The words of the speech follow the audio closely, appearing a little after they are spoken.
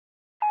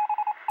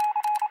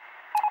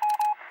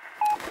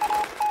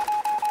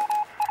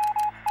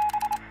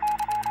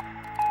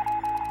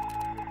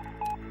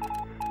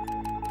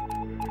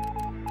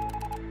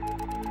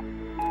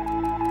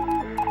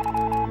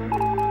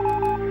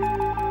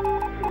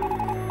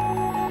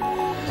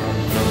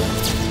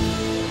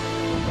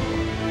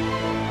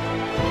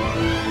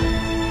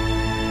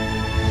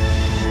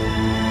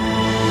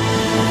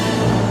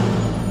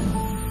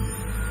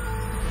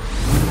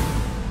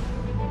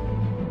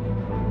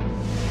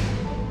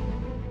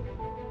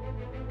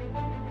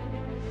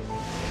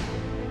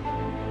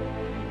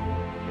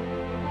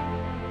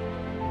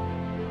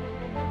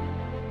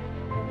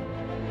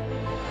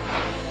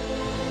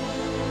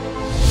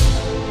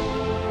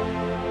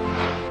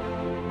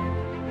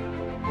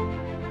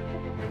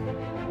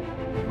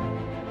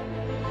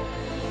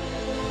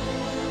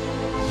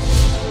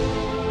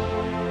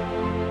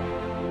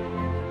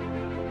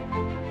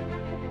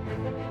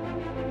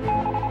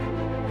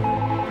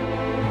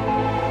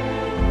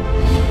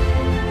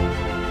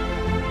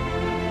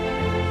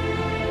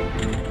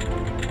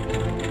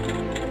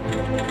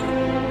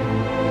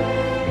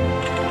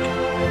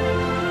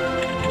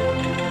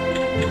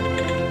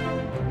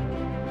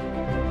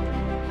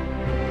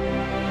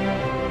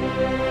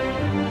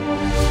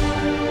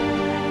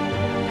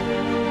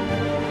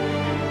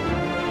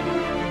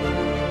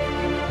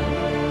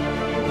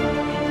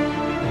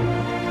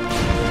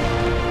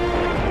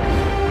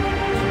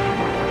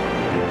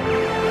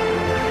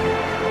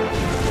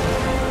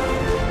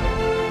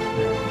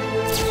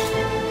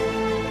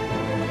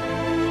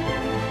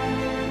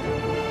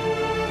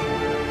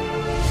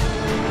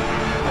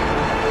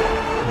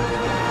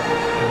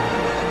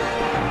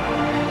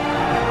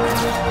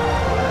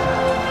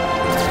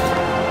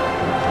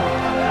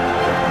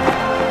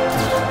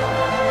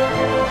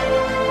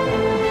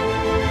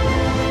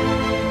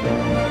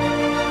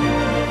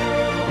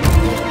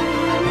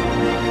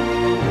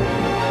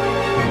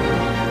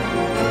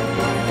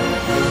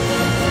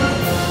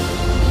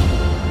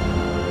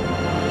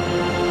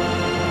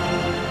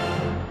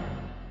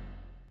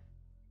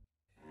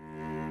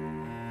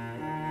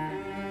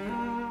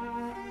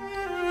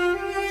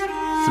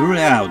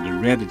throughout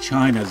Red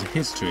China's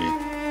history,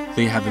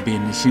 they have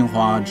been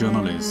Xinhua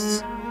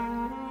journalists.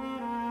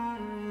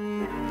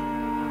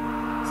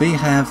 They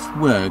have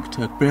worked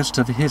abreast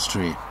of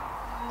history.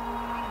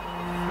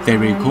 They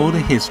record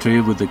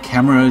history with the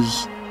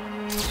cameras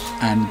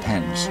and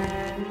pens.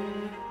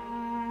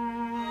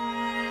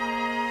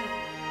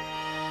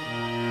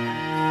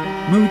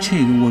 Mu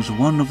Qing was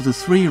one of the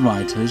 3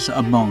 writers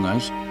among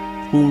us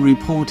who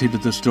reported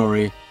the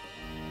story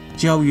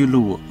Jiao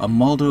Yulu, a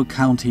model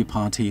county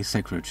party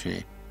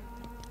secretary.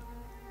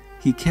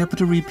 He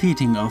kept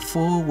repeating a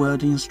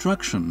 4-word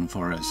instruction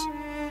for us: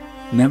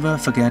 never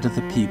forget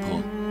the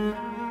people.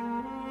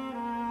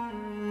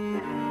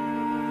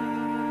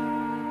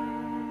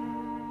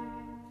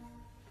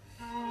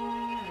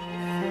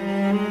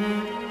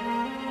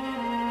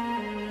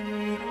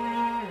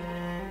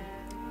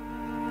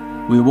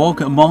 We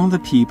walk among the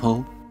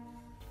people,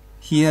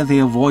 hear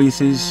their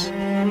voices,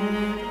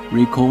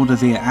 record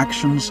their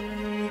actions,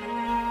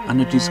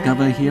 and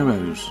discover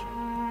heroes.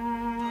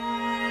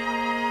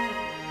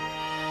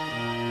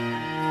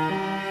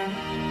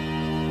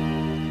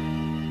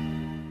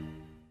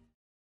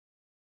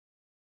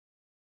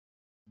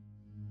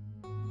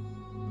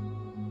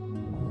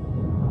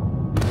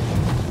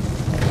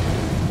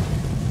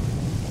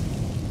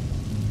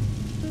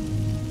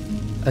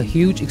 A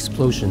huge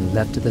explosion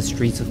left the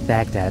streets of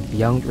Baghdad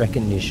beyond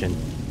recognition.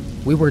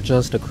 We were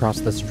just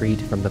across the street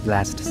from the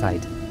blast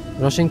site.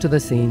 Rushing to the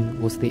scene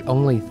was the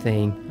only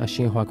thing a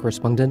Xinhua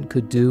correspondent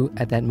could do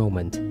at that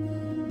moment.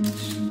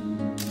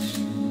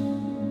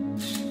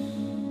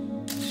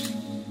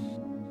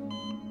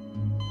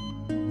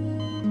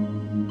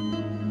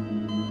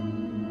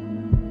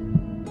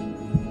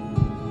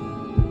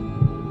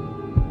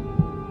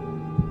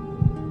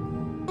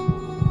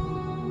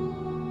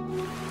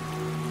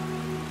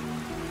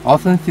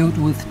 Often filled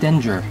with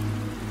danger,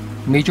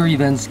 major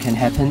events can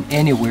happen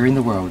anywhere in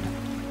the world,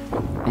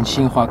 and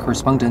Xinhua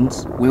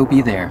correspondents will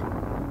be there.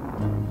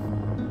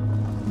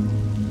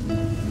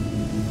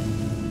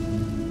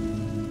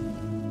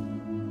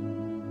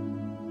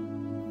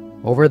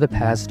 Over the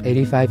past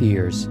 85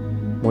 years,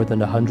 more than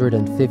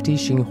 150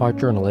 Xinhua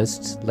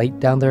journalists laid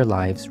down their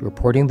lives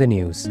reporting the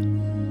news.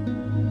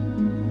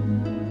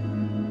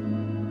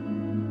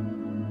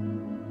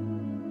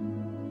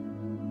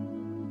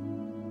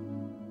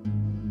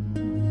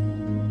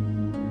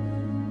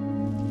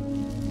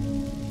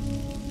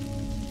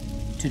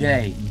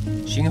 Today,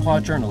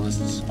 Xinhua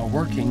journalists are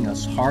working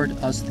as hard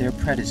as their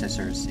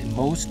predecessors in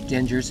most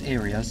dangerous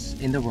areas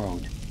in the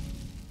world.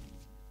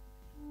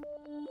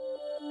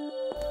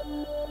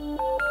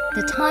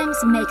 The Times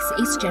makes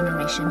its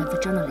generation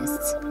of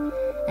journalists,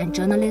 and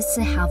journalists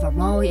have a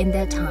role in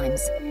their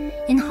times.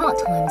 In hard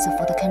times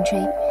for the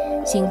country,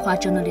 Xinhua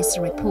journalists'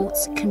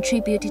 reports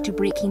contributed to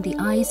breaking the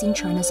ice in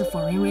China's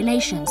foreign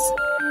relations.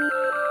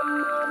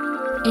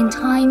 In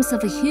times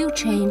of a huge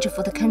change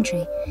for the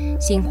country,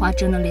 Xinhua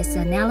journalists'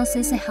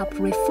 analysis helped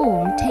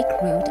reform take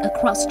root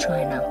across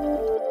China.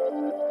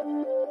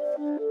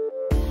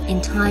 In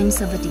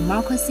times of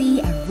democracy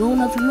and rule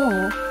of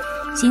law,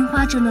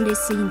 Xinhua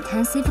journalists'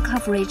 intensive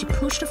coverage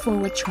pushed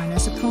forward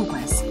China's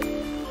progress.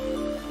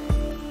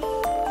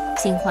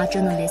 Xinhua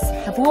journalists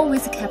have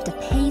always kept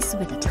pace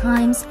with the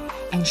times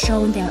and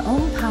shown their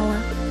own power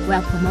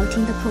while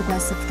promoting the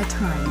progress of the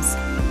times.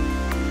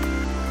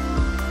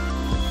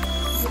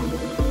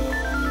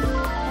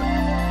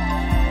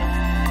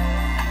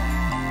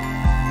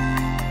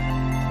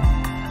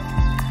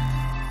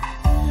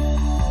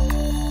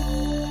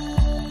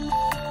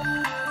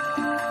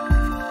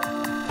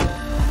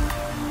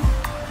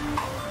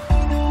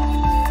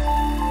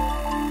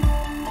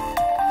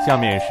下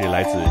面是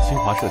来自新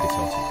华社的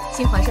消息。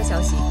新华社消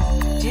息，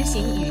执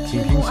行与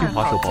请听新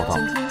华社报道。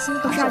请听新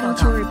华社报道。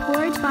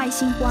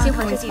新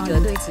华社记者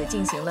对此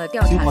进行了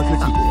调查采访。新华社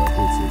记者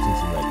对此进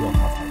行了调查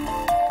采访。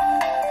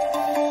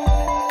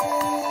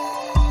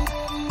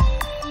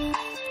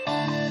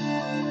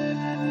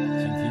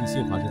请听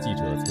新华社记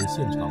者从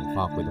现场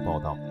发回的报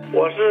道。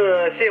我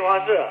是新华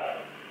社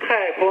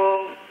太空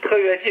特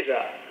约记者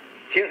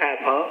秦海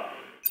鹏。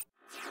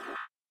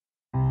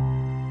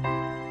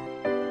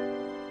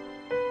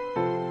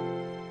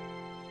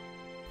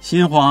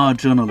Xinhua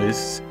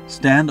journalists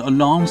stand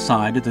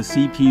alongside the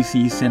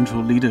CPC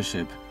central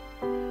leadership.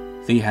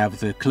 They have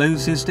the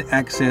closest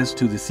access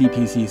to the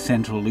CPC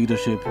central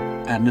leadership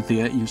and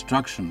their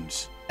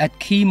instructions. At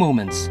key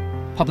moments,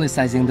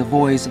 publicizing the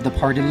voice of the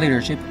party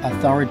leadership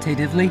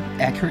authoritatively,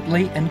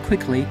 accurately, and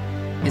quickly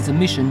is a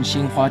mission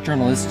Xinhua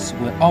journalists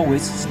will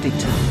always stick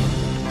to.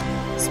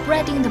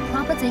 Spreading the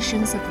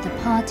propositions of the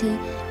party,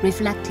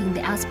 reflecting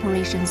the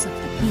aspirations of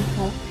the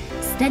people,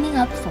 standing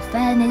up for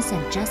fairness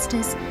and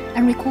justice,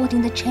 and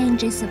recording the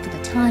changes of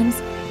the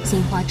times,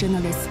 Xinhua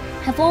journalists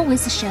have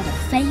always shared a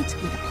fate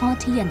with the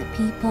party and the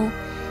people,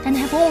 and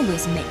have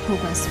always made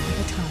progress with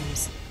the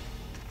times.